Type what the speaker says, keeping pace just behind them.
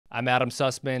I'm Adam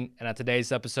Susman, and on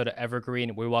today's episode of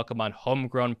Evergreen, we welcome on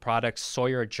homegrown product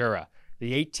Sawyer Jura.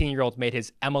 The 18-year-old made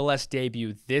his MLS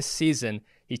debut this season.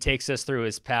 He takes us through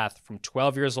his path from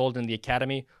 12 years old in the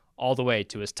academy all the way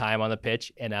to his time on the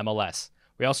pitch in MLS.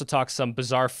 We also talk some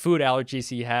bizarre food allergies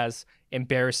he has,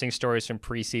 embarrassing stories from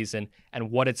preseason,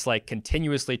 and what it's like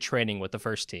continuously training with the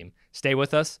first team. Stay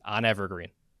with us on Evergreen.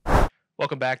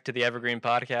 Welcome back to the Evergreen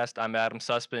Podcast. I'm Adam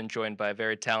Susman, joined by a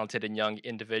very talented and young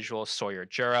individual, Sawyer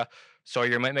Jura.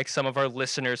 Sawyer, might make some of our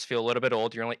listeners feel a little bit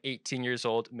old. You're only 18 years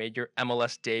old, made your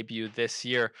MLS debut this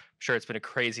year. I'm sure it's been a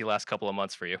crazy last couple of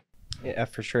months for you. Yeah,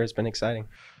 for sure. It's been exciting.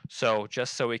 So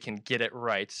just so we can get it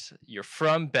right, you're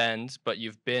from Bend, but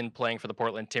you've been playing for the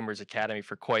Portland Timbers Academy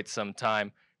for quite some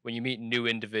time. When you meet new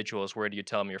individuals, where do you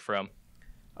tell them you're from?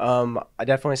 I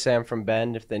definitely say I'm from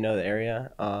Bend if they know the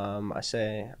area. I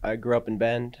say I grew up in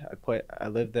Bend. I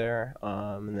lived there,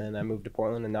 and then I moved to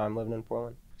Portland, and now I'm living in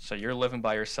Portland. So you're living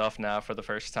by yourself now for the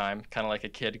first time, kind of like a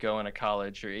kid going to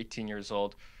college. You're 18 years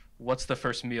old. What's the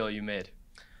first meal you made?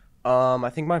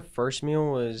 I think my first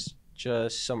meal was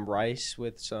just some rice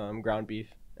with some ground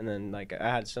beef, and then I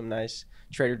had some nice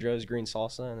Trader Joe's green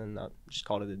salsa, and then I just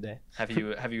called it a day. Have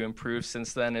you improved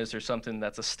since then? Is there something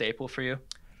that's a staple for you?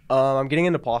 I'm getting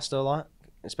into pasta a lot,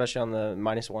 especially on the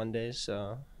 -1 days,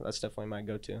 so that's definitely my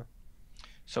go-to.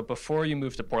 So before you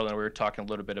moved to Portland, we were talking a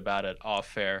little bit about it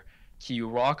off air. Can you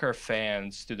walk our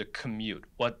fans through the commute,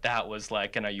 what that was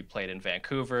like? I know you played in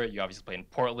Vancouver. You obviously played in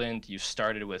Portland. You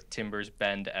started with Timbers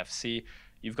Bend FC.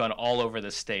 You've gone all over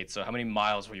the state. So how many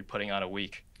miles were you putting on a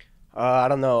week? I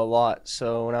don't know, a lot.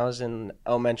 So when I was in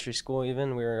elementary school,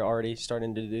 even we were already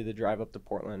starting to do the drive up to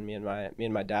Portland. Me and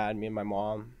my dad, me and my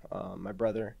mom, my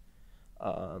brother.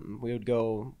 We would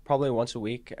go probably once a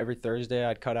week. Every Thursday,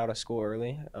 I'd cut out of school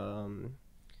early,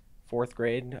 4th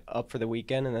grade, up for the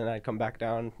weekend, and then I'd come back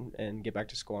down and get back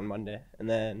to school on Monday. And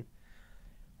then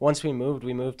once we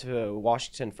moved to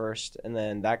Washington first, and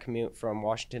then that commute from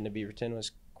Washington to Beaverton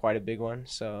was quite a big one.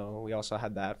 So we also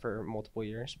had that for multiple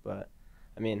years, but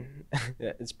I mean,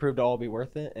 it's proved to all be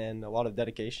worth it and a lot of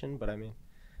dedication, but I mean,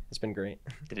 it's been great.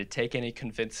 Did it take any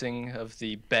convincing of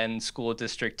the Bend School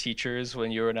District teachers when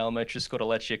you were in elementary school to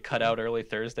let you cut out early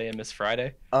Thursday and miss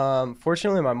Friday?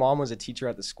 Fortunately, my mom was a teacher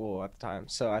at the school at the time,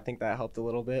 so I think that helped a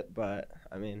little bit, but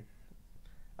I mean,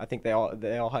 I think they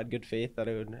all had good faith that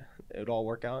it would all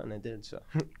work out, and it did. So.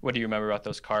 What do you remember about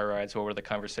those car rides? What were the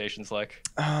conversations like?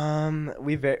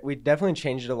 We definitely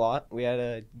changed it a lot. We had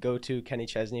a go-to Kenny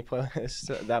Chesney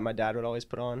playlist that my dad would always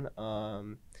put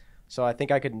on. So I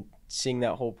think I could sing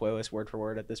that whole playlist word for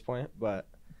word at this point. But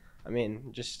I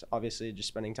mean, just obviously just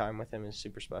spending time with him is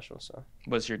super special. So.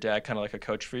 Was your dad kind of like a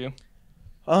coach for you?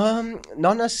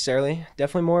 Not necessarily.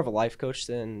 Definitely more of a life coach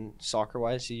than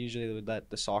soccer-wise. He usually would let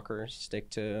the soccer stick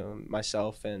to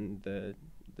myself and the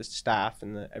staff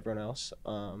and everyone else.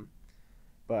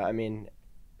 But I mean,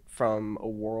 from a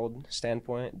world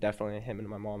standpoint, definitely him and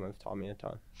my mom have taught me a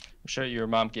ton. I'm sure your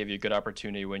mom gave you a good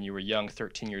opportunity when you were young,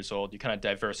 13 years old. You kind of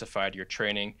diversified your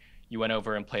training. You went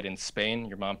over and played in Spain.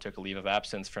 Your mom took a leave of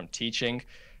absence from teaching.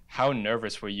 How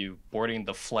nervous were you boarding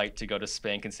the flight to go to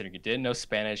Spain, considering you didn't know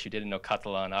Spanish, you didn't know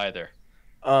Catalan either?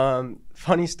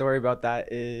 Funny story about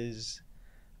that is,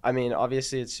 I mean,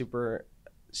 obviously it's it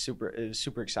was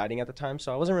super exciting at the time,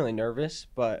 so I wasn't really nervous.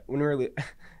 But when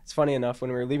it's funny enough,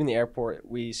 when we were leaving the airport,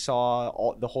 we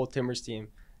saw the whole Timbers team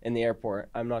in the airport.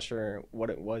 I'm not sure what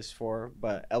it was for,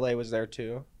 but LA was there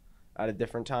too at a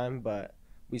different time. But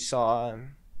we saw.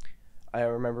 I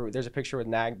remember there's a picture with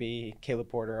Nagby, Caleb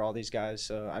Porter, all these guys.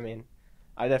 So, I mean,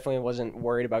 I definitely wasn't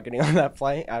worried about getting on that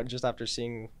flight just after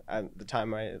seeing at the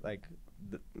time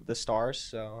the stars.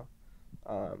 So,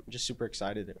 just super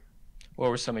excited. What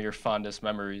were some of your fondest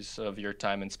memories of your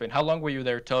time in Spain? How long were you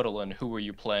there total, and who were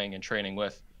you playing and training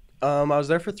with? I was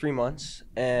there for 3 months,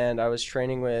 and I was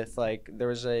training with, there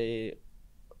was a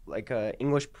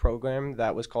English program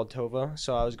that was called Tova.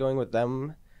 So I was going with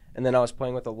them. And then I was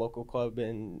playing with a local club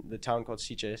in the town called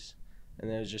Sitges,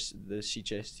 and it was just the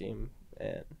Sitges team,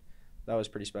 and that was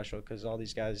pretty special because all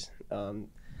these guys,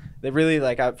 they really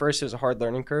at first it was a hard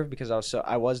learning curve because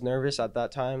I was nervous at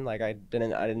that time. I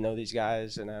didn't know these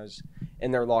guys, and I was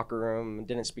in their locker room,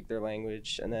 didn't speak their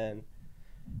language, and then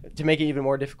to make it even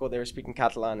more difficult, they were speaking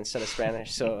Catalan instead of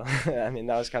Spanish. So I mean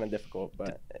that was kind of difficult,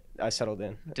 but I settled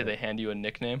in. Did they hand you a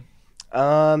nickname?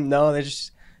 No,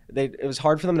 it was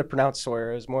hard for them to pronounce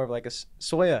Sawyer. It was more of like a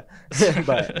Sawyer,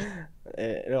 but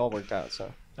it all worked out.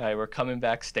 So. All right, we're coming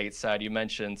back stateside. You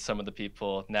mentioned some of the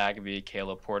people, Nagby,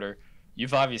 Caleb Porter.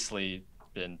 You've obviously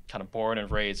been kind of born and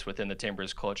raised within the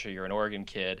Timbers culture. You're an Oregon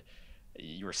kid.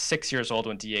 You were 6 years old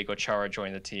when Diego Chara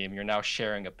joined the team. You're now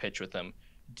sharing a pitch with him.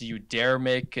 Do you dare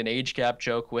make an age gap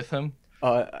joke with him?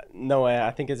 No way.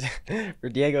 I think it's for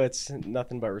Diego. It's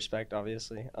nothing but respect,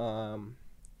 obviously.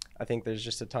 I think there's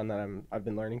just a ton that I've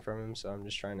been learning from him. So I'm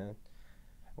just trying to.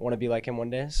 I want to be like him one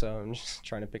day. So I'm just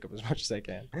trying to pick up as much as I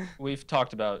can. We've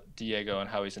talked about Diego and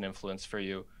how he's an influence for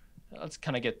you. Let's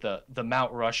kind of get the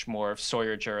Mount Rushmore of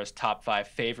Sawyer Jura's top 5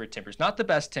 favorite Timbers. Not the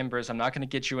best Timbers. I'm not going to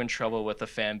get you in trouble with the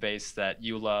fan base that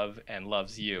you love and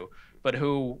loves you. But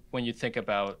who, when you think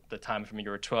about the time from you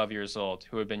were 12 years old,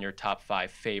 who have been your top 5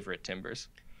 favorite Timbers?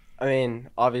 I mean,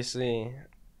 obviously,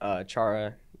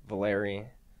 Chara, Valeri.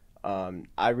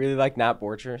 I really like Nat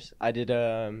Borchers. I did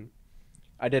a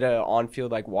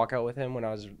on-field like walkout with him when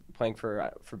I was playing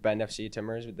for Bend FC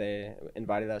Timbers. They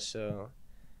invited us, so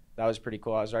that was pretty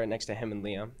cool. I was right next to him and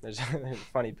Liam. There's a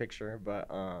funny picture, but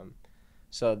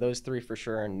so those 3 for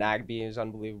sure. Nagby is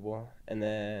unbelievable, and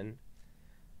then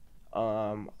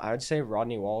I would say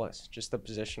Rodney Wallace, just the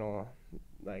positional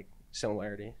like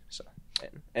similarity. So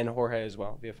and Jorge as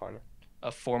well, Villafana.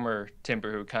 A former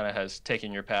Timber who kind of has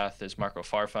taken your path is Marco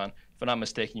Farfan. If I'm not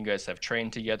mistaken, you guys have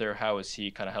trained together. How has he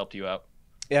kind of helped you out?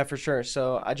 Yeah, for sure.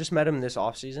 So I just met him this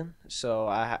off season. So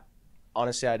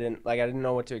honestly, I didn't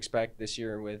know what to expect this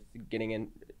year with getting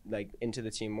into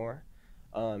the team more.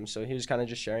 So he was kind of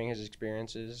just sharing his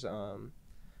experiences.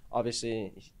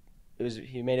 Obviously,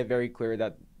 he made it very clear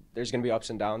that there's going to be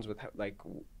ups and downs with like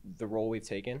the role we've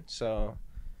taken. So,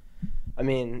 I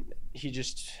mean,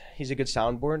 he's a good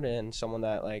soundboard and someone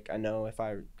that like I know if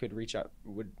I would reach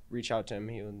out to him,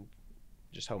 he would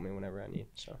just help me whenever I need.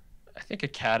 So. I think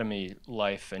academy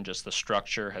life and just the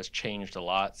structure has changed a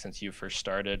lot since you first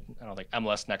started. I don't think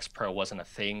MLS Next Pro wasn't a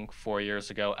thing 4 years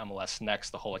ago. MLS Next,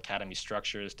 the whole academy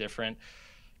structure is different.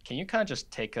 Can you kind of just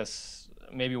take us,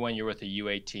 maybe when you're with the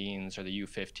U18s or the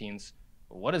U15s,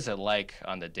 what is it like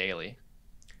on the daily?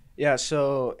 Yeah,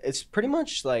 so it's pretty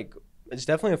much like, it's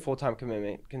definitely a full-time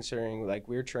commitment considering like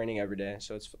we're training every day.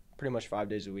 So it's pretty much 5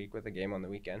 days a week with a game on the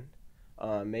weekend.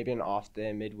 Maybe an off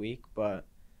day midweek, but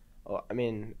I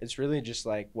mean, it's really just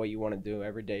like what you want to do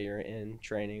every day you're in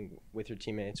training with your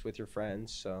teammates, with your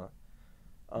friends. So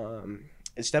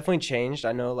it's definitely changed.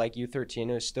 I know like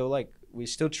U13 is still like, we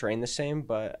still train the same,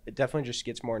 but it definitely just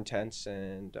gets more intense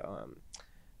and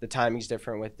the timing's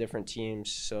different with different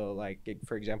teams. So like,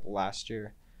 for example, last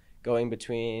year, going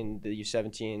between the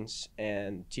U17s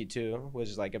and T2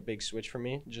 was like a big switch for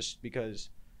me just because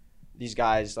these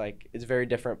guys, like, it's very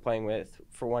different playing with,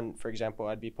 for example,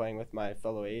 I'd be playing with my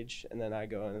fellow age, and then I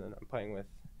go and then I'm playing with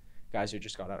guys who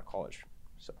just got out of college.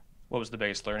 So, what was the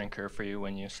biggest learning curve for you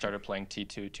when you started playing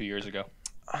T2 2 years ago?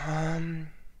 I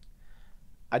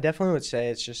definitely would say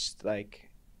it's just,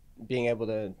 like, being able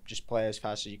to just play as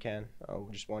fast as you can,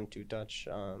 just 1-2 touch.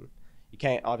 You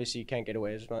can't get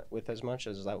away with as much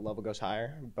as that level goes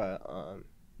higher, but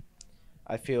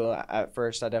I feel at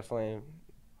first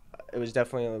it was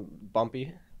definitely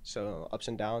bumpy, so ups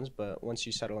and downs, but once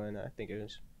you settle in, I think it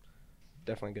was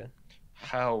definitely good.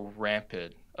 How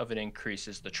rampant of an increase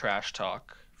is the trash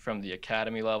talk from the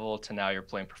academy level to now you're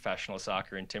playing professional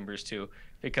soccer in Timbers too?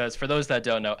 Because for those that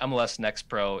don't know, MLS Next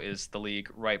Pro is the league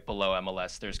right below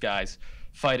MLS. There's guys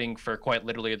fighting for quite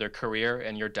literally their career,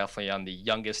 and you're definitely on the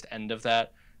youngest end of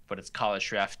that, but it's college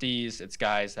draftees, it's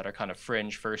guys that are kind of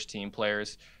fringe first-team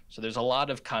players. So there's a lot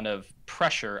of kind of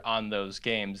pressure on those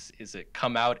games. Is it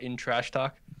come out in trash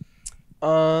talk?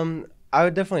 I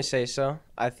would definitely say so.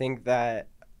 I think that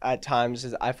at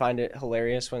times I find it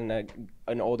hilarious when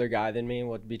an older guy than me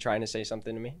would be trying to say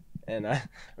something to me. And I'm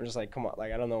just like, come on,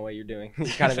 like, I don't know what you're doing. You're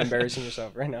kind of embarrassing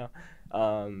yourself right now.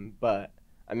 But,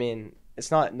 I mean,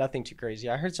 it's nothing too crazy.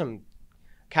 I heard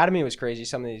academy was crazy.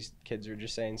 Some of these kids were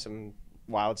just saying some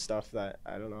wild stuff that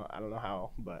I don't know how,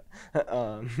 but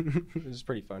it was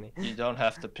pretty funny. You don't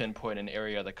have to pinpoint an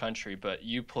area of the country, but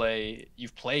you've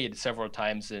played several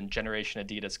times in Generation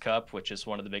Adidas Cup, which is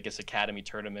one of the biggest academy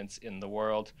tournaments in the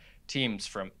world. Teams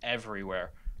from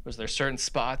everywhere. Was there a certain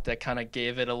spot that kind of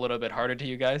gave it a little bit harder to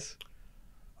you guys?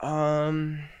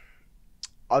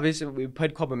 Obviously we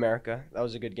played Club America. That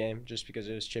was a good game just because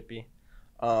it was chippy.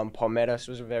 Palmeiras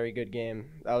was a very good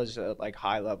game. That was like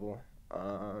high level.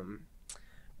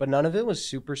 But none of it was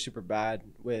super, super bad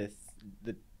with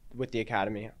the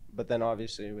academy. But then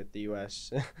obviously with the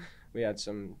U.S., we had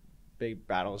some big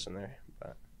battles in there.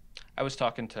 But I was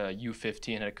talking to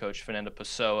U15 head coach Fernando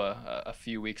Pessoa a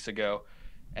few weeks ago,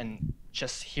 and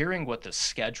just hearing what the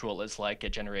schedule is like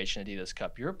at Generation Adidas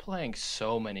Cup, you're playing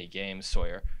so many games,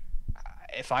 Sawyer.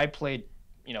 If I played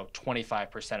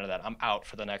 25% of that, I'm out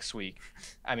for the next week.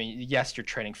 I mean, yes, you're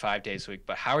training 5 days a week,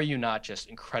 but how are you not just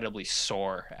incredibly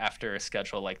sore after a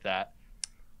schedule like that?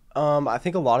 I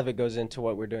think a lot of it goes into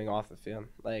what we're doing off the field.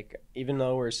 Like, even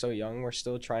though we're so young, we're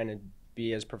still trying to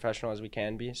be as professional as we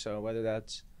can be. So whether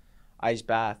that's ice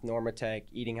bath, Normatec,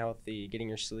 eating healthy, getting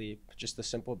your sleep, just the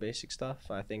simple basic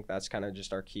stuff, I think that's kind of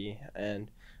just our key.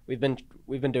 And we've been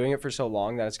doing it for so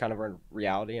long that it's kind of a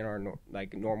reality in our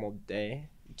normal day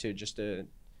to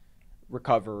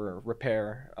recover,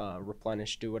 repair,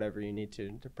 replenish, do whatever you need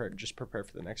to just prepare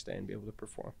for the next day and be able to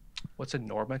perform. What's a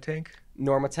Normatec?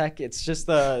 Normatec, it's just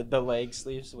the leg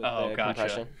sleeves with the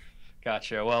compression.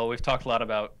 Gotcha. Well, we've talked a lot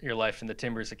about your life in the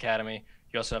Timbers Academy.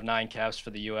 You also have 9 caps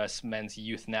for the U.S. men's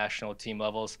youth national team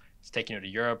levels. It's taking you to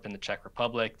Europe and the Czech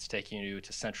Republic. It's taking you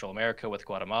to Central America with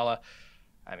Guatemala.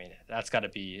 I mean, that's got to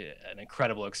be an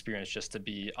incredible experience just to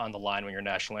be on the line when your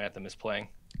national anthem is playing.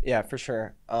 Yeah, for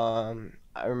sure.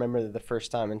 I remember the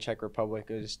first time in Czech Republic,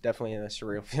 it was definitely a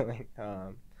surreal feeling.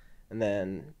 And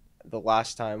then the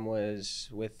last time was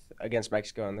against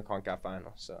Mexico in the CONCACAF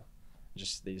final. So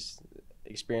just these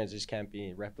experiences can't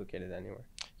be replicated anywhere.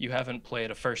 You haven't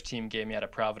played a first-team game yet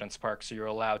at Providence Park, so you're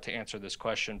allowed to answer this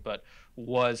question, but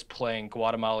was playing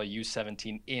Guatemala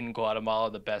U17 in Guatemala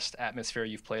the best atmosphere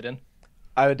you've played in?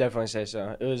 I would definitely say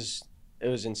so. It was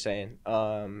insane.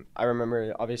 I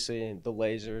remember, obviously, the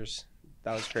lasers.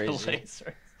 That was crazy.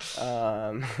 The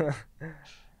lasers.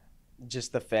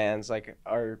 Just the fans, like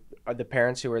are the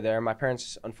parents who were there. My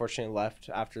parents unfortunately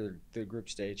left after the group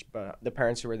stage, but the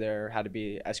parents who were there had to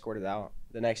be escorted out.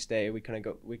 The next day we couldn't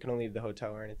leave the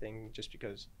hotel or anything just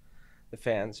because the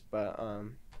fans. But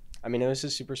I mean, it was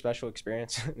a super special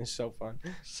experience. It was so fun.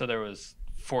 So there was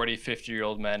 40,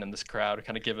 50-year-old men in this crowd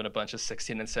kind of giving a bunch of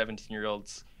 16 and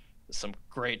 17-year-olds some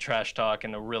great trash talk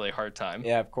and a really hard time.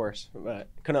 Yeah, of course, but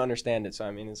couldn't understand it, so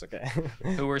I mean, it's okay.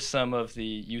 Who were some of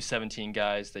the U17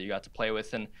 guys that you got to play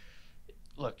with? And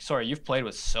look, sorry, you've played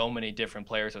with so many different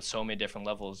players at so many different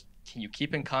levels. Can you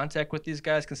keep in contact with these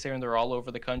guys, considering they're all over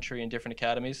the country in different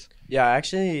academies? Yeah,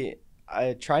 actually,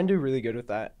 I try and do really good with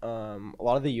that. A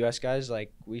lot of the U.S. guys,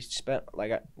 like we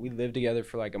lived together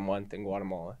for like a month in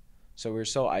Guatemala, so we were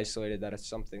so isolated that it's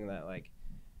something that like,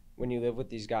 when you live with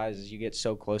these guys, you get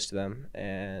so close to them,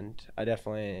 and I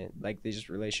definitely like these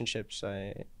relationships.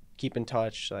 I keep in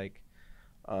touch, like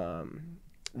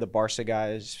the Barca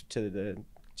guys to the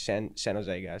San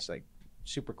Jose guys, like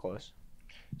super close.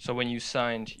 So when you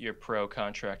signed your pro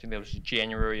contract, and that was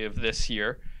January of this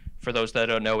year, for those that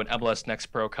don't know, an MLS Next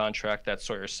Pro contract that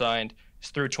Sawyer signed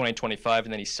is through 2025,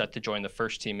 and then he's set to join the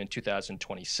first team in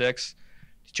 2026.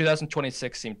 Does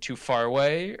 2026 seem too far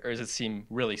away, or does it seem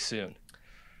really soon?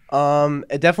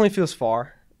 It definitely feels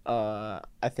far.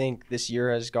 I think this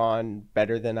year has gone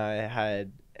better than I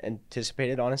had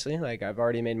anticipated, honestly. Like, I've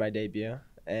already made my debut,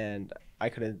 and I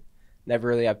could have never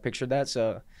really have pictured that.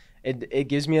 So it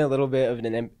gives me a little bit of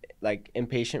an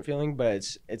impatient feeling, but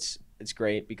it's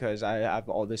great because I have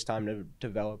all this time to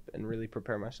develop and really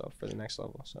prepare myself for the next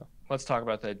level. So let's talk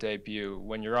about that debut.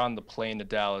 When you're on the plane to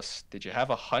Dallas, did you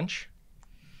have a hunch?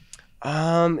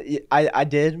 I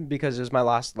did, because it was my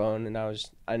last loan, and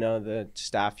I know the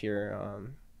staff here,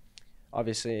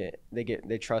 obviously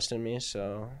they trust in me,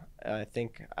 so I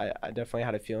think I definitely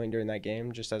had a feeling during that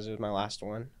game, just as it was my last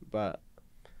one. But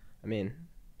I mean,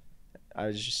 I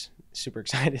was just super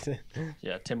excited.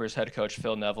 Yeah, Timbers head coach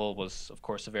Phil Neville was, of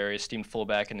course, a very esteemed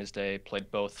fullback in his day, played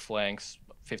both flanks,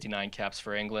 59 caps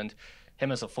for England.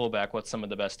 Him as a fullback, what's some of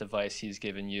the best advice he's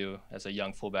given you as a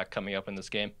young fullback coming up in this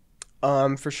game?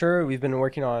 For sure, we've been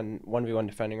working on 1v1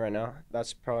 defending right now.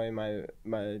 That's probably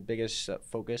my biggest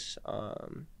focus.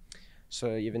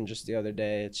 So even just the other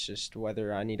day, it's just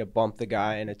whether I need to bump the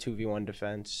guy in a 2v1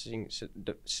 defense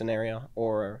scenario,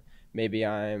 or maybe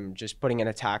I'm just putting in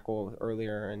a tackle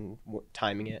earlier and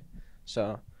timing it.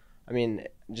 So, I mean,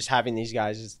 just having these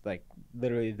guys is like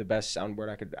literally the best soundboard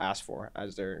I could ask for,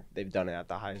 as they've done it at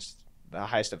the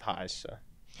highest of highs. So.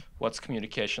 What's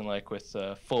communication like with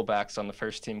fullbacks on the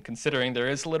first team, considering there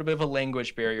is a little bit of a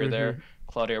language barrier there?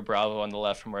 Claudio Bravo on the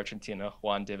left from Argentina,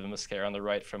 Juan David Mosquera on the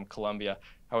right from Colombia.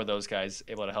 How are those guys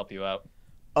able to help you out?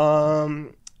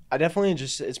 I definitely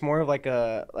it's more of like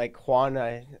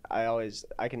Juan.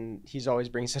 He's always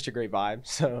bringing such a great vibe,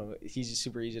 so he's just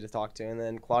super easy to talk to. And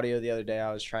then Claudio, the other day,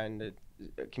 I was trying to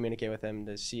communicate with him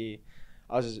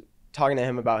I was talking to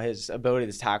him about his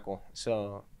ability to tackle,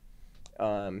 so.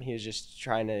 He was just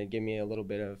trying to give me a little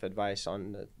bit of advice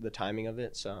on the timing of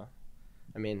it. So,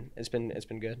 I mean, it's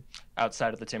been good.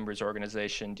 Outside of the Timbers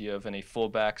organization, do you have any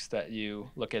fullbacks that you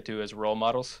look at as role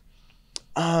models?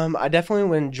 I definitely,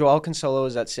 when Joel Cancelo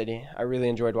was at City, I really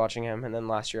enjoyed watching him. And then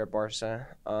last year at Barca,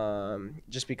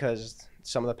 just because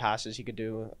some of the passes he could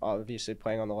do, obviously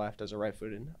playing on the left as a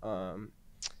right-footed.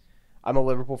 I'm a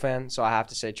Liverpool fan, so I have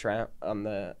to say Trent on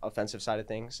the offensive side of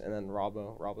things, and then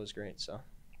Robbo's great. So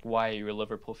Why are you a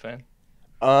Liverpool fan?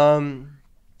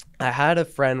 I had a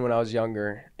friend when I was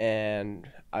younger, and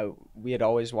we had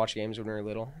always watched games when we were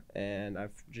little, and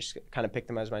I've just kind of picked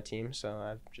them as my team, so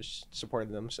I've just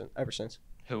supported them ever since.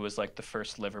 Who was like the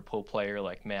first Liverpool player?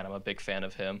 Like, man, I'm a big fan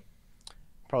of him.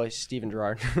 Probably Steven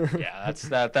Gerrard. Yeah,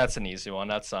 that's an easy one.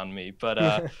 That's on me.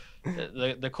 But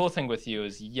the cool thing with you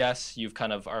is, yes, you've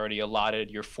kind of already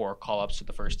allotted your 4 call-ups to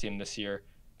the first team this year.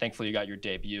 Thankfully, you got your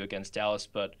debut against Dallas,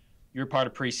 but you're part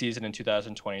of preseason in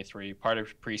 2023, part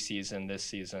of preseason this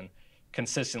season,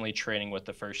 consistently training with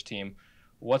the first team.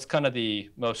 What's kind of the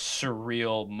most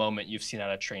surreal moment you've seen out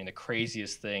of training, the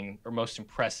craziest thing or most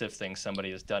impressive thing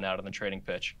somebody has done out on the training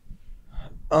pitch?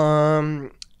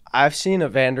 I've seen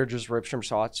Evander just rip some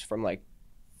shots from like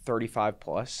 35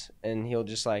 plus, and he'll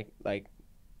just like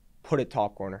put it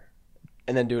top corner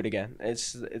and then do it again.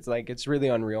 It's really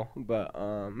unreal. But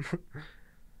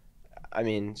I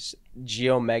mean,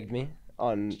 Gio megged me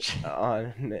on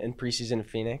in preseason in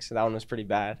Phoenix. That one was pretty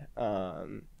bad.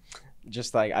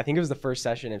 Just like, I think it was the first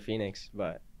session in Phoenix,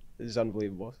 but it was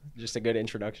unbelievable. Just a good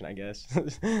introduction, I guess.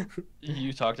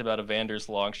 You talked about Evander's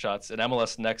long shots. In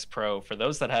MLS Next Pro, for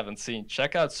those that haven't seen,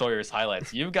 check out Sawyer's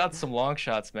highlights. You've got some long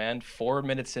shots, man. 4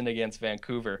 minutes in against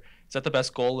Vancouver. Is that the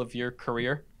best goal of your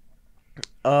career?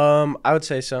 I would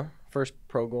say so. First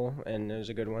pro goal, and it was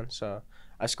a good one. So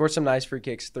I scored some nice free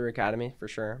kicks through academy for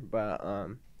sure, but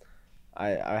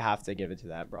I have to give it to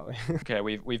that probably. Okay,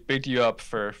 we've bigged you up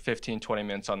for 15, 20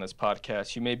 minutes on this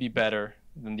podcast. You may be better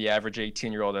than the average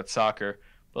 18-year-old at soccer,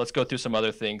 but let's go through some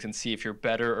other things and see if you're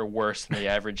better or worse than the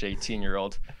average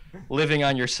 18-year-old. Living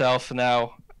on yourself now,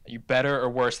 are you better or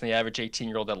worse than the average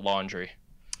 18-year-old at laundry?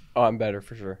 Oh, I'm better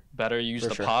for sure. Better? You use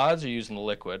the pods or you using the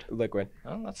liquid? Liquid.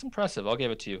 Oh, that's impressive. I'll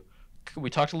give it to you. We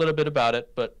talked a little bit about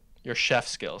it, but your chef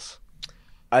skills.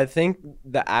 I think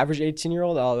the average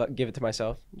 18-year-old, I'll give it to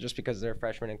myself just because they're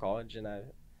freshmen in college, and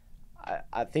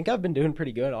I think I've been doing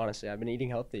pretty good, honestly. I've been eating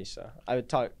healthy, so I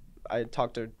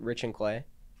talked to Rich and Clay.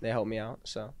 They helped me out.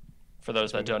 So for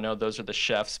those that don't know, those are the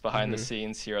chefs behind the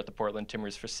scenes here at the Portland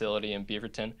Timbers facility in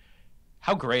Beaverton.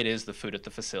 How great is the food at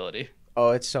the facility?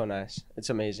 Oh, it's so nice. It's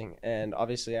amazing. And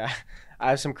obviously I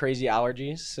have some crazy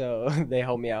allergies, so they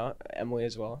help me out. Emily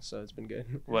as well, so it's been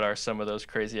good. What are some of those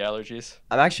crazy allergies?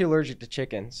 I'm actually allergic to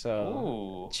chicken,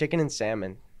 so Ooh. Chicken and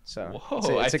salmon. So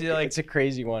whoa, it's a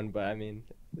crazy one, but I mean,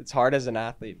 it's hard as an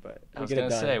athlete, but I was going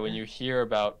to say, when you hear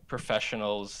about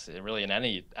professionals, really in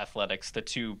any athletics, the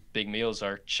 2 big meals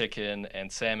are chicken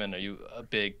and salmon. Are you a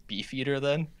big beef eater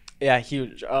then? Yeah,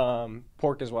 huge.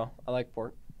 Pork as well. I like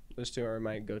pork. Those 2 are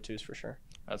my go-tos for sure.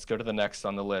 Let's go to the next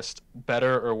on the list.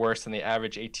 Better or worse than the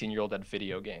average 18-year-old at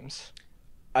video games?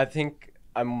 I think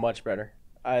I'm much better.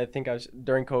 I think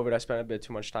during COVID, I spent a bit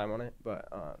too much time on it, but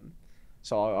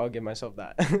so I'll give myself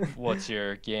that. What's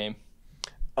your game?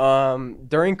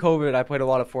 During COVID, I played a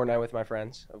lot of Fortnite with my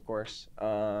friends, of course.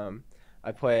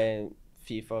 I play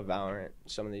FIFA, Valorant,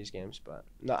 some of these games, but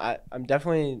no, I'm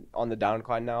definitely on the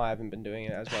downcline now. I haven't been doing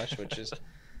it as much, which is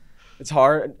it's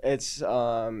hard. It's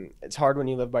hard when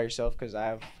you live by yourself because I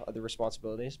have other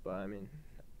responsibilities, but I mean,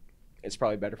 it's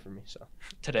probably better for me. So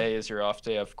today is your off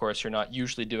day. Of course, you're not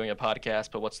usually doing a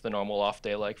podcast, but what's the normal off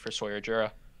day like for Sawyer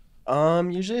Jura?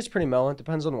 Usually it's pretty mellow. It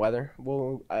depends on the weather.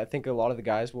 I think a lot of the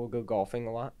guys will go golfing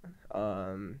a lot.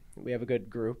 We have a good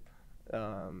group.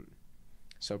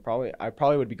 So I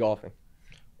probably would be golfing.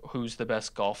 Who's the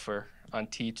best golfer on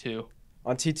T2?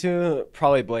 On T2,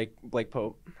 probably Blake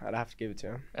Pope. I'd have to give it to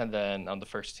him. And then on the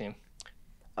first team?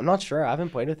 I'm not sure. I haven't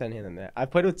played with any of them yet.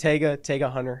 I've played with Tega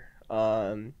Hunter,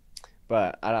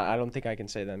 but I don't think I can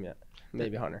say them yet.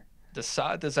 Maybe Hunter.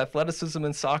 Does athleticism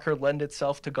in soccer lend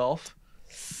itself to golf?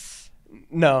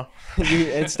 No.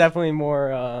 It's definitely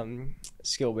more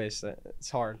skill-based. It's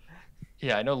hard.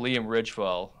 Yeah, I know Liam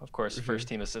Ridgewell, of course,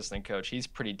 first-team assistant coach. He's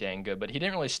pretty dang good, but he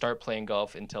didn't really start playing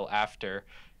golf until after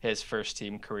his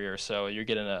first-team career, so you're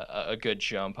getting a good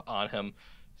jump on him.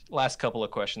 Last couple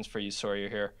of questions for you, Sawyer,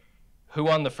 here. Who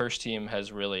on the first team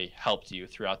has really helped you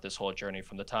throughout this whole journey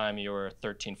from the time you were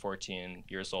 13, 14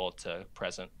 years old to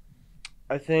present?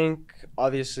 I think,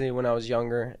 obviously, when I was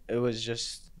younger, it was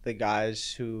just the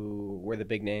guys who were the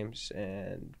big names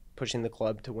and pushing the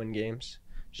club to win games,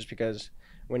 just because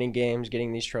winning games,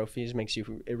 getting these trophies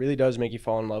it really does make you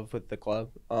fall in love with the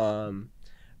club.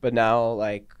 But now,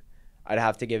 like, I'd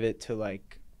have to give it to,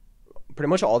 like, pretty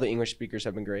much all the English speakers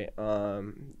have been great.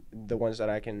 The ones that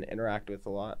I can interact with a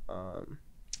lot.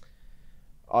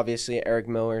 Obviously, Eric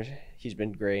Miller, he's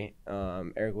been great.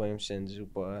 Eric Williamson,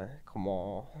 Zupa,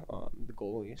 Kamal, the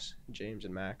goalies, James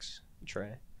and Max,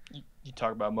 Trey. You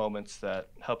talk about moments that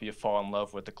help you fall in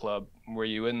love with the club. Were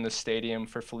you in the stadium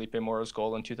for Felipe Moro's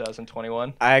goal in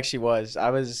 2021? I actually was.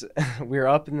 We were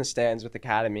up in the stands with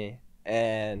Academy,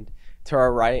 and to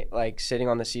our right, like sitting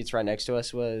on the seats right next to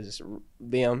us, was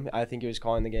Liam. I think he was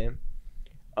calling the game.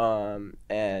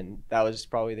 And that was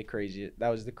probably the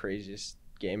craziest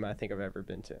game I think I've ever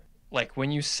been to. Like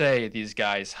when you say these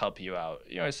guys help you out,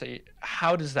 I say,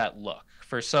 how does that look?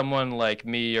 For someone like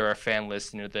me or a fan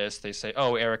listening to this, they say,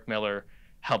 oh, Eric Miller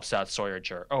helps out Sawyer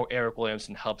Jura. Oh, Eric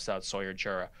Williamson helps out Sawyer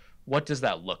Jura. What does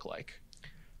that look like?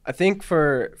 I think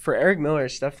for Eric Miller,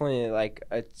 it's definitely like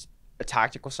a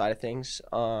tactical side of things.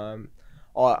 I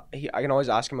can always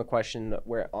ask him a question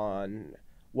on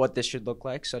what this should look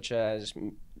like, such as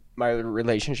my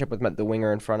relationship with the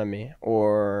winger in front of me,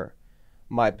 or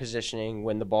my positioning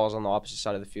when the ball's on the opposite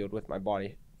side of the field with my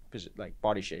body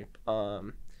shape.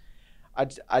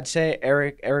 I'd say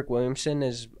Eric Williamson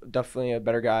is definitely a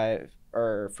better guy,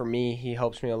 or for me, he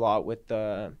helps me a lot with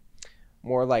the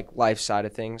more like life side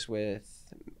of things,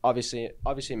 with obviously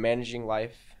managing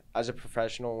life as a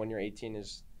professional when you're 18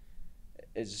 is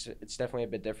it's definitely a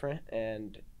bit different.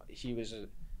 And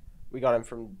we got him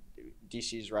from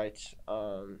DC's rights,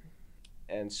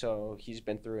 and so he's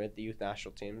been through it, the youth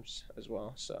national teams as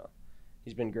well, so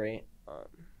he's been great.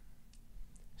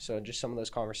 So just some of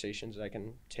those conversations I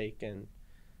can take and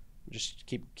just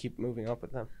keep moving up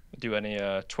with them. Do any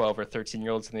 12 or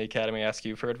 13-year-olds in the academy ask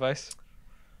you for advice?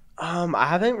 I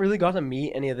haven't really got to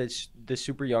meet any of the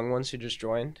super young ones who just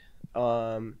joined.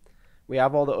 We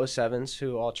have all the 07s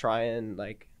who I'll try and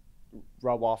like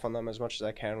rub off on them as much as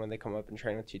I can when they come up and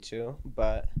train with T2,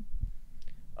 but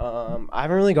I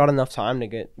haven't really got enough time to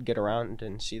get around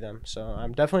and see them. So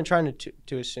I'm definitely trying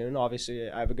to as soon. Obviously,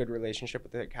 I have a good relationship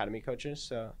with the academy coaches,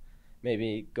 so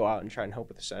maybe go out and try and help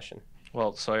with the session.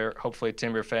 Well, Sawyer, hopefully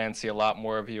Timber fans see a lot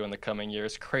more of you in the coming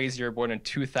years. Crazy, you were born in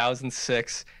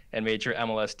 2006 and made your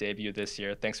MLS debut this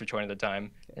year. Thanks for joining the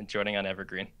time and joining on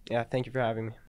Evergreen. Yeah, thank you for having me.